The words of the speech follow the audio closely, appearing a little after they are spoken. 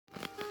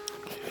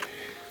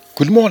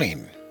Good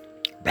morning,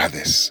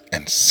 brothers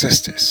and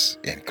sisters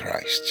in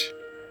Christ.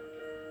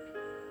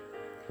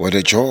 What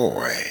a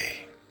joy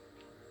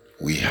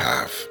we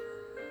have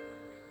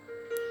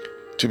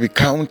to be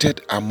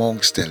counted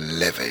amongst the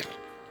living.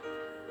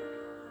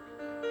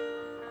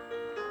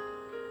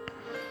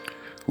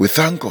 We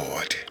thank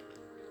God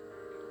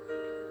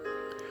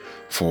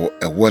for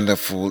a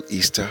wonderful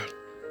Easter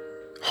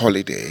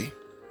holiday,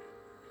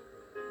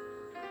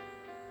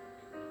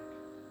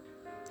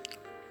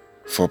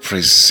 for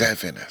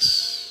preserving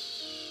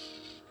us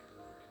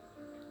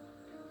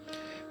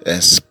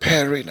and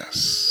sparing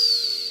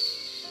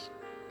us,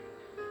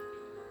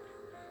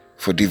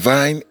 for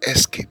divine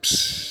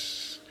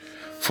escapes,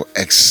 for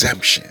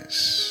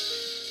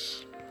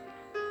exemptions.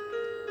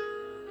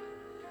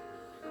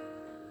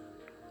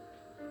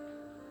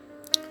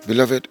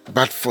 Beloved,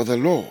 but for the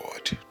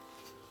Lord,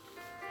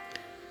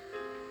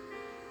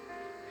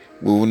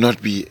 we will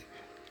not be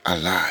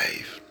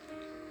alive.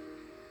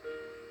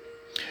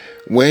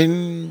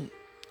 When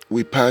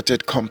we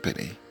parted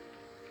company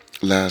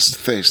last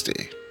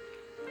Thursday,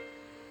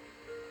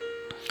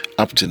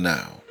 up to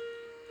now,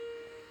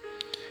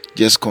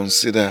 just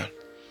consider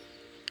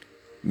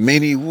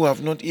many who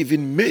have not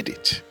even made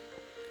it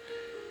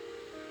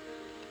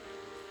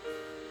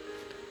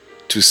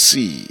to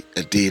see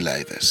a day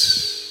like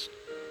this.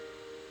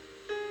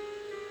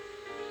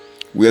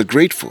 We are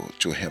grateful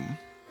to Him.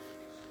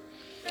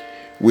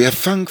 We are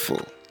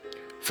thankful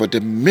for the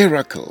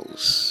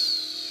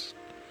miracles,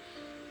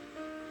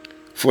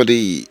 for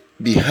the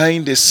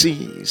behind the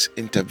scenes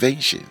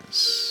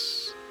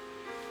interventions,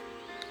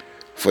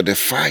 for the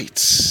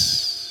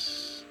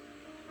fights,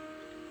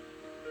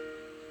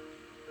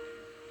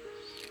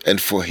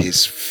 and for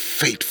His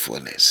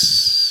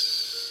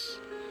faithfulness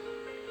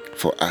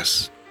for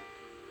us.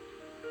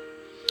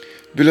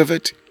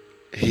 Beloved,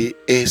 He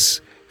is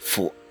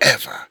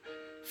forever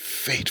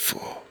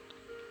faithful.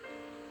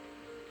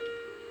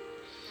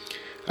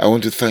 I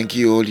want to thank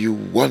you, all you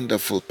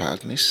wonderful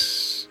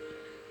partners,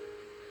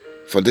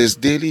 for this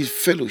daily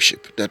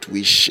fellowship that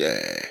we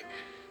share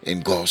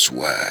in God's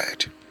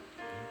Word.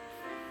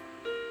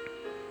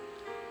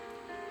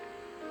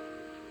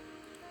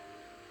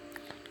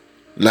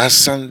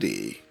 Last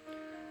Sunday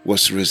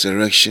was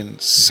Resurrection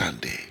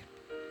Sunday.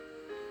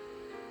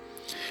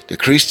 The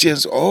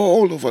Christians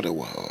all over the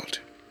world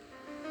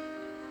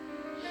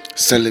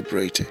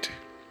celebrated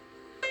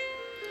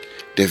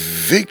the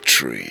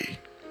victory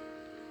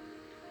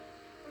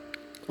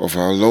of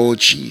our Lord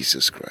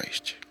Jesus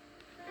Christ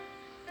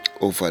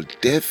over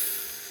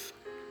death,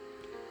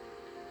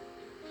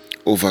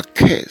 over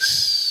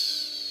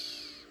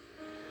curse,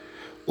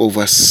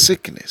 over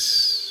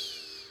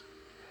sickness,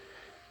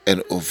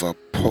 and over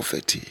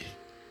poverty.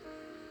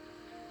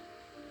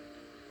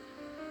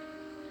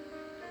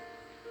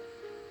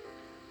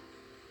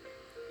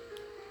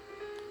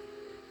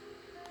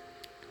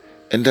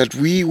 And that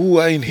we who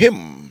are in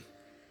Him,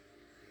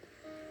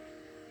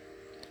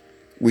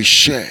 we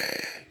share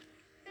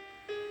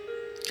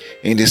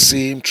in the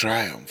same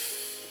triumph.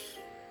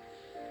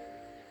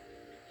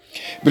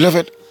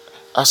 Beloved,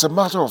 as a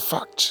matter of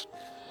fact,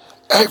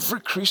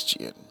 every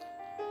Christian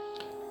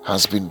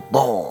has been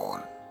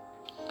born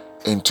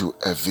into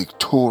a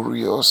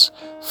victorious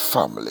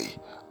family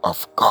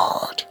of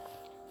God.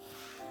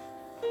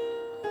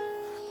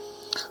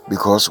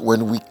 Because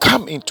when we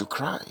come into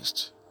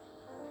Christ,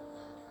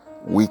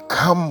 we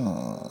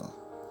come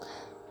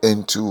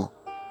into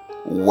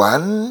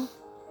one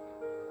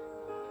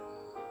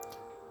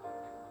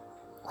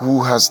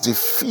who has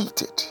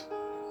defeated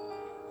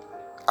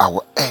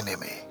our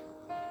enemy.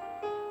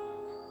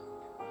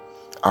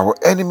 Our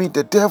enemy,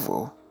 the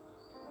devil,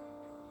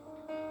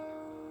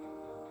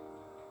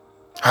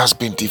 has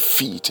been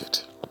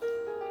defeated.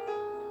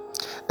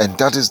 And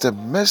that is the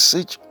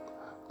message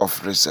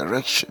of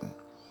resurrection.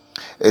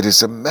 It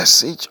is a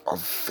message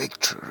of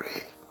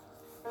victory.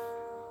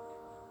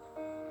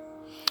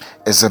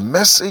 It's a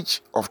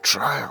message of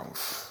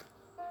triumph.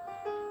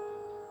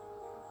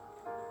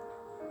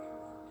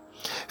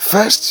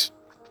 First,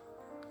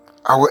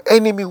 our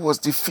enemy was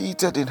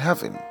defeated in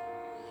heaven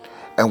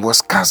and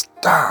was cast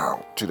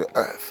down to the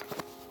earth.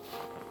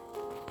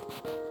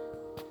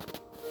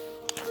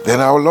 Then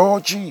our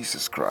Lord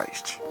Jesus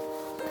Christ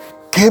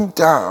came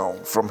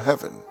down from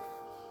heaven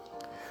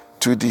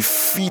to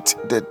defeat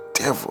the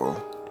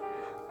devil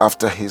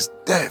after His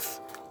death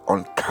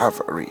on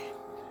Calvary,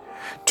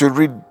 to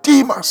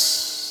redeem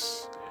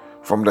us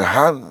from the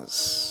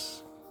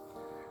hands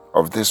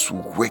of this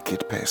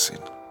wicked person.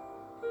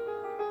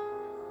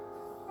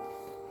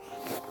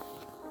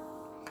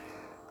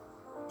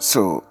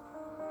 So,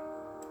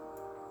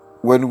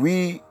 when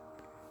we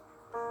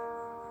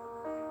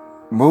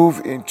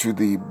move into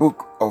the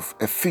book of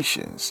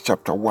Ephesians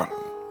chapter 1,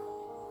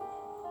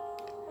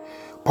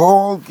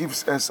 Paul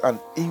gives us an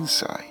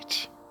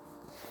insight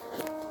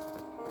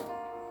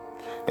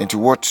into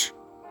what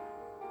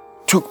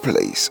took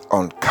place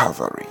on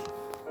Calvary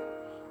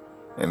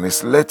in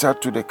his letter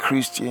to the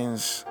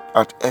Christians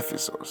at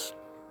Ephesus.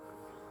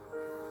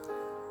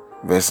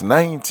 verse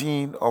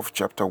 19 of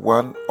chapter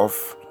 1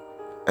 of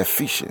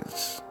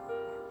Ephesians.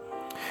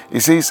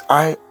 It says,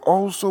 I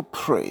also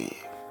pray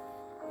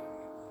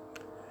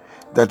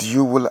that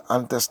you will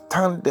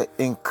understand the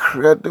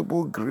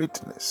incredible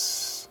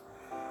greatness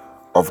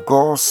of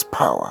God's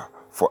power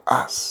for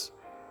us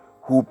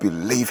who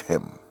believe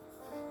him.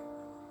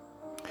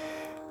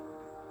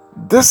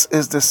 This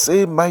is the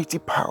same mighty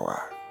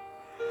power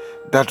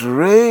that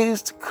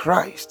raised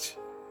Christ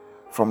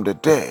from the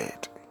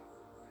dead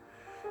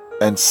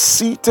and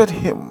seated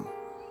him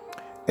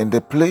in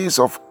the place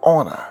of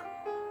honor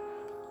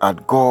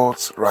at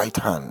God's right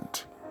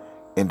hand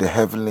in the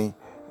heavenly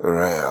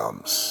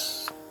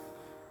realms.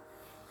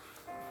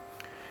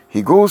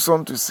 He goes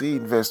on to say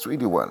in verse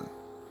 21,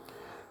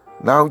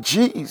 now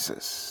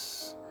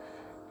Jesus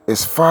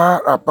is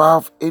far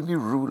above any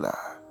ruler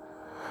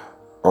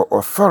or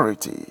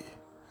authority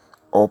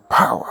or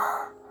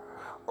power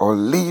or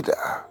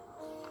leader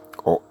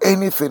or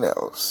anything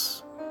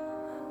else,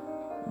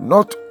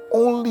 not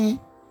only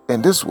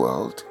in this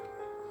world,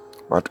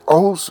 but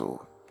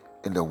also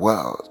in the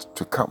world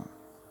to come.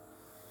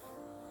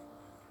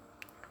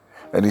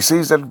 And he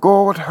says that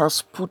God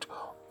has put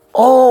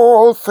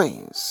all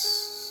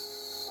things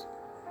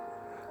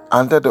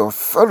under the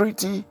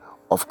authority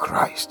of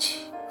Christ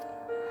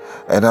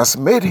and has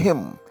made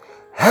him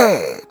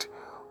head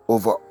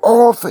over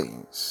all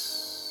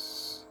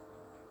things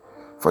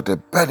for the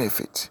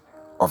benefit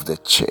of the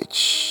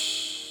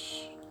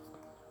church.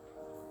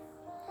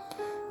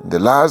 In the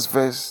last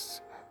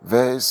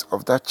verse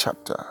of that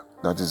chapter,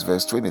 that is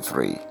verse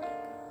 23,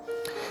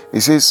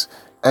 it says,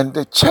 and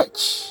the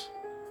church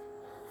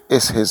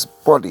is his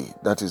body,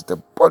 that is the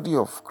body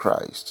of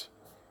Christ.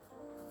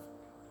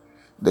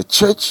 The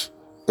church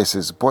is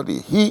his body.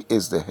 He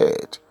is the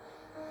head.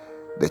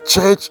 The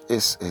church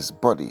is his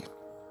body.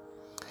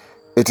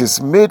 It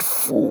is made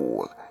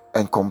full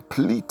and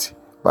complete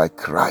by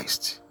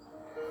Christ,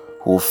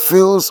 who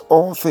fills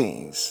all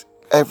things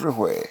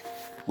everywhere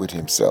with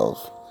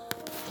himself.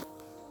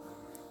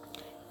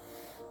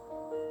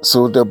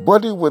 So the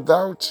body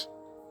without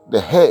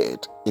the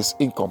head is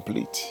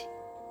incomplete.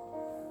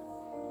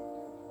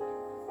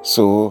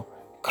 So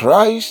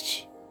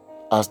Christ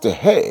as the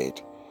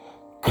head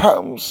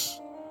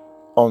comes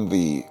on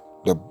the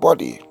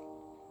body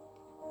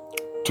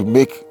to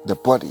make the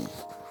body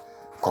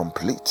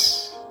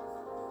complete.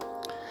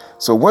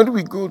 So when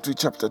we go to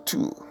chapter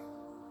 2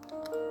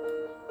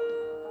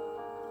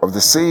 of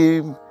the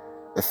same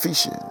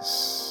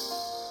Ephesians,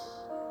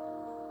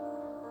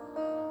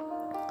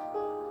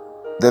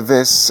 the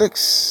verse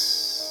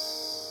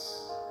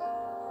 6,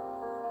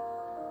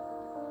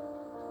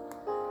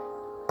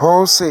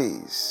 Paul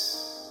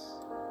says,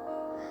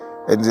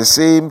 in the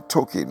same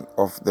token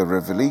of the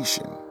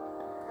revelation.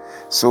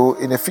 So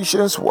in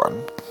Ephesians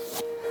 1,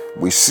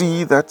 we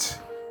see that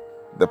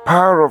the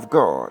power of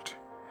God,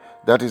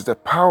 that is the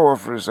power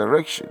of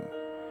resurrection,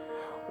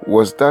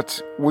 was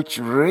that which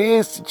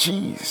raised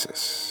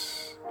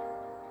Jesus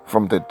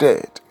from the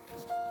dead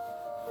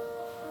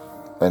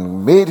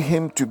and made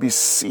him to be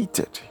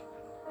seated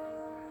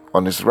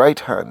on his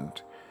right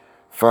hand,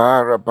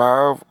 far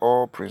above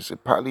all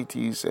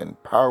principalities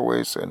and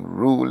powers and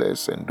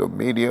rulers and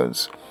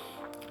dominions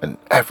and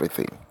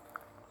everything.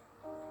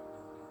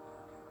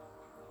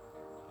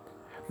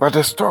 But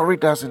the story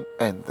doesn't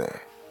end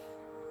there.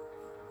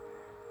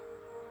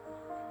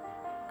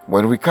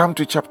 When we come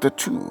to chapter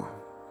 2,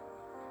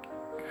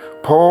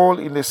 Paul,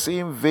 in the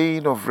same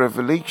vein of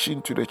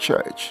revelation to the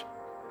church,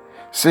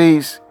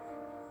 says,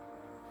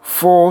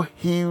 for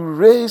he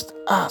raised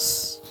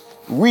us,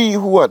 we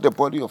who are the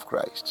body of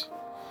Christ.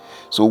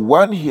 So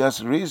one, he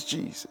has raised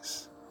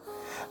Jesus.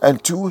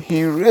 And two,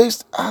 he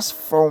raised us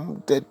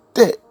from the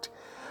dead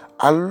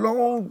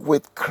along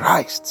with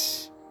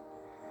Christ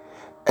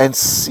and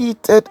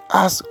seated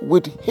us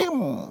with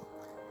him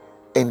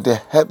in the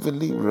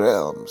heavenly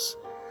realms,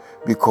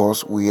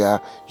 because we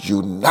are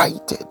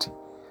united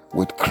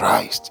with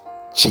Christ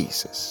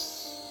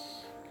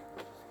Jesus.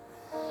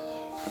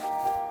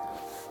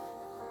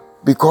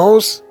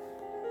 Because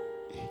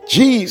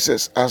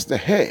Jesus as the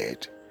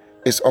head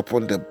is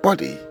upon the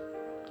body.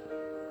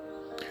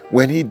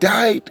 When he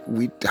died,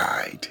 we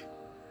died.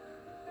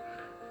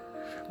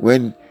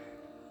 When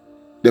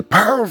the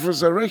power of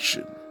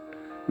resurrection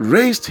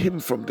raised him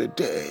from the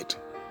dead,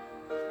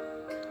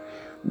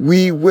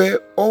 we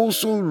were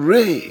also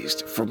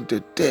raised from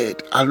the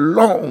dead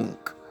along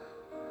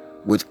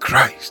with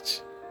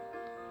Christ.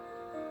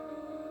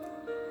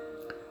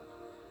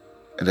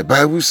 And the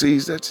Bible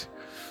says that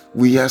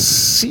we are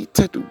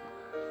seated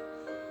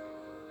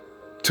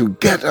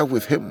together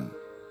with him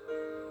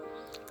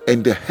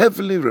in the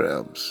heavenly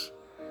realms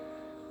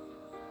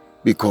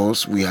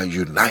because we are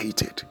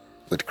united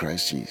with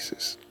Christ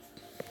Jesus.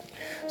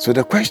 So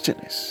the question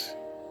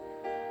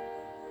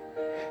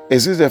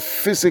is it a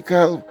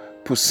physical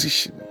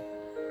position?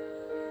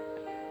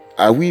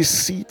 Are we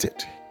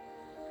seated?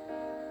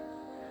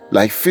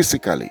 Like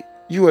physically?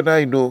 You and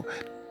I know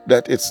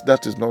that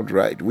that is not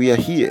right. We are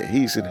here.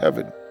 He is in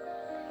heaven.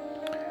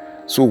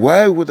 So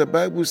why would the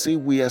Bible say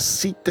we are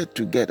seated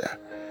together?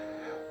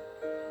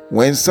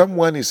 When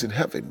someone is in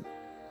heaven,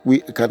 we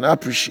can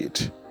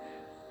appreciate.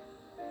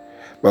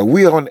 But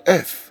we are on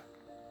earth.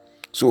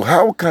 So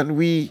how can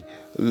we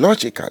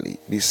logically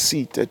be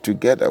seated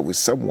together with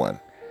someone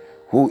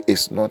who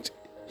is not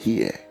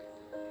here?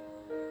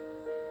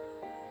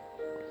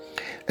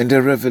 And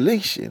the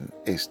revelation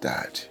is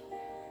that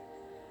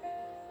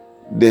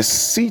the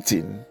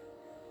seating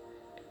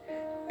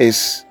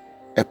is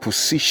a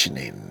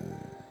positioning.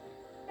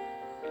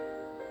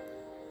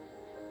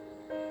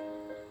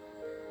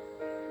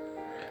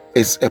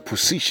 It's a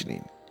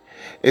positioning.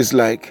 It's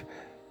like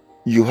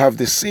you have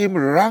the same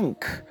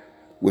rank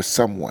with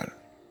someone.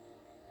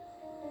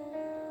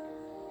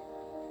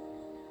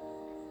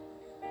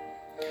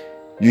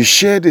 You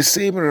share the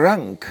same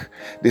rank,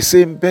 the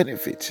same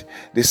benefit,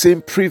 the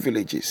same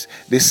privileges,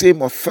 the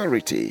same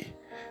authority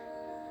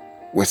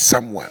with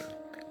someone.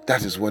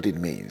 That is what it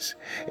means.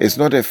 It's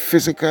not a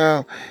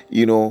physical,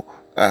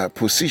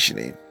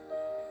 positioning,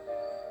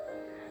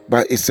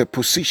 but it's a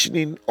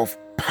positioning of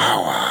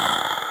power.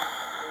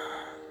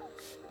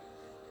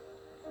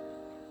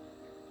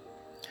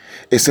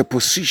 It's a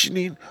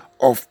positioning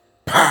of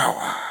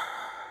power.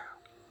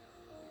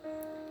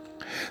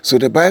 So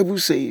the Bible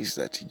says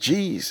that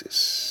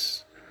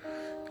Jesus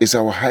is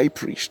our high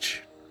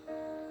priest.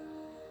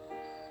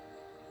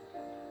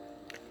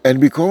 And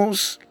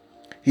because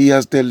he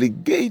has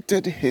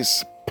delegated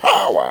his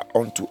power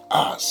unto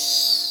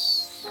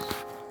us,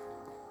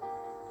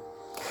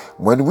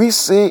 when we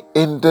say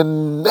in the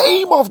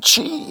name of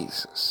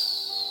Jesus,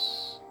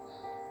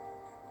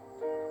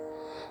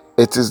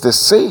 it is the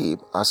same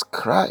as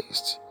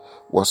Christ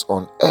was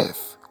on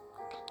earth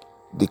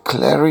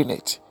declaring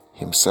it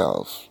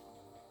himself.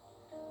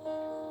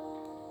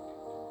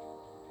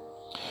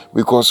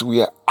 Because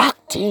we are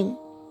acting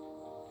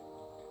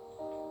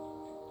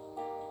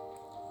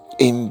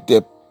in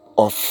the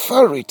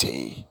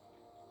authority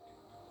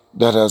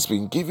that has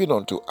been given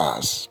unto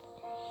us,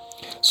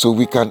 so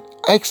we can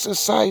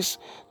exercise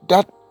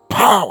that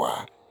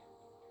power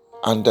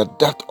under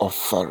that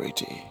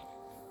authority.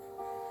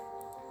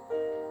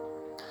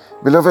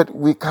 Beloved,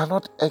 we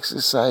cannot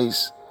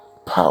exercise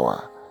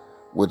power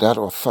without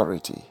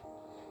authority.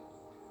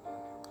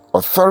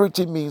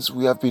 Authority means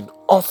we have been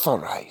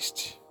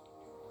authorized.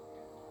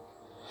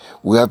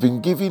 We have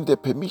been given the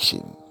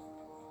permission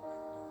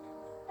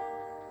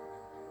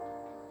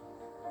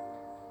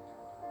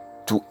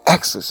to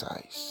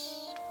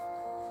exercise.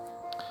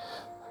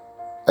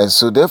 And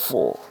so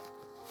therefore,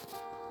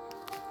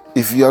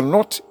 if you are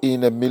not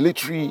in a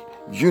military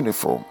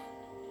uniform,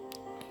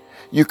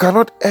 you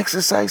cannot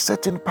exercise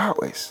certain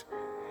powers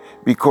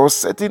because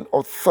certain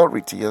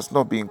authority has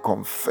not been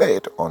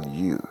conferred on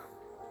you.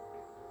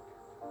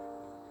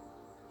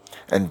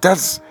 And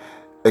that's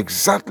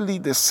exactly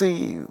the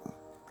same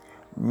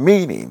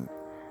meaning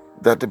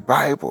that the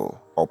Bible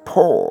or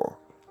Paul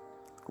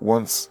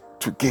wants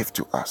to give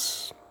to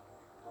us.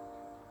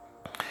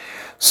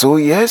 So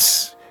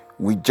yes,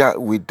 we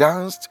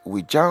danced,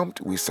 we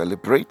jumped, we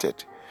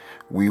celebrated,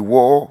 we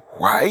wore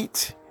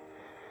white,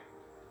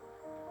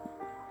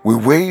 we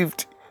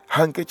waved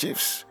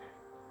handkerchiefs,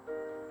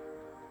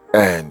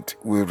 and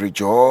we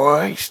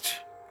rejoiced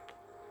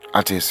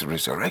at his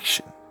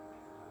resurrection.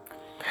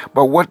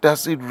 But what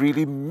does it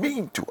really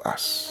mean to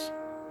us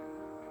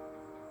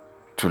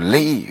to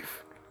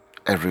live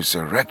a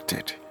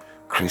resurrected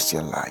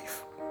Christian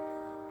life?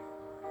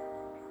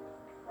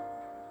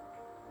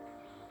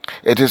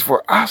 It is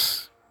for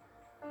us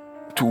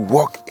to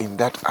walk in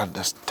that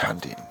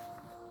understanding.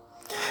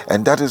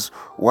 And that is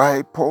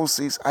why Paul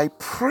says, I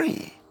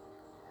pray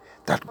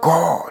that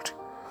God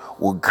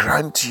will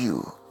grant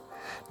you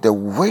the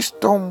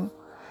wisdom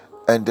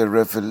and the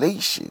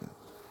revelation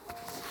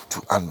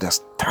to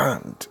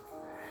understand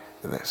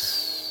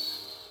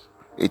this.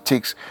 It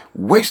takes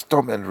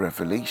wisdom and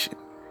revelation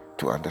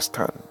to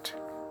understand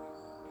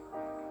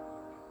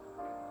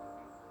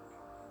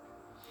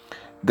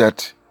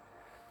that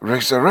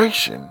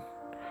resurrection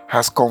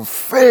has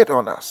conferred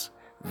on us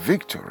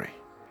victory.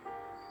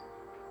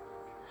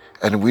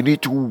 And we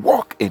need to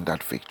walk in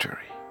that victory.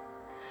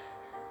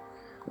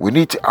 We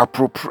need to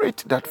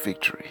appropriate that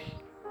victory.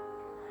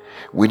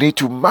 We need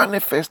to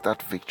manifest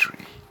that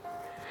victory.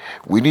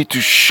 We need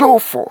to show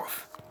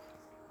forth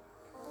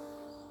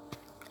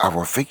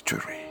our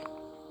victory.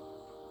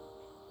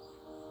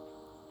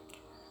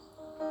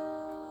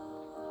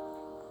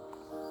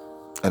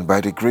 And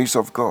by the grace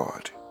of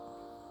God,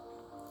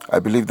 I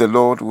believe the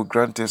Lord will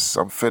grant us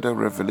some further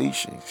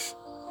revelations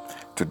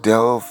to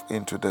delve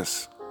into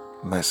this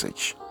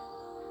message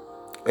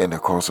in the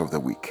course of the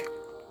week.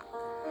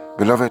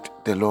 Beloved,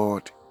 the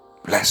Lord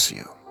bless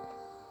you.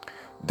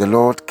 The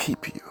Lord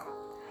keep you.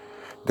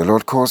 The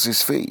Lord cause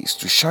his face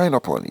to shine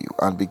upon you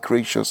and be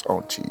gracious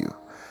unto you.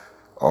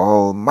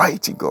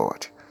 Almighty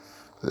God,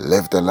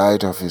 lift the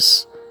light of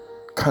his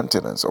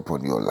countenance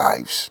upon your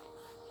lives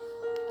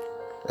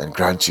and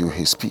grant you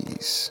his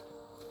peace.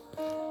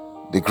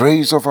 The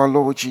grace of our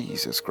Lord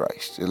Jesus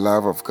Christ, the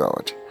love of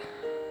God,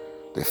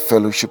 the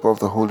fellowship of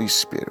the Holy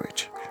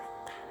Spirit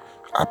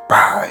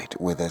abide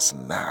with us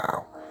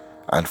now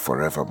and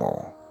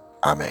forevermore.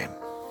 Amen.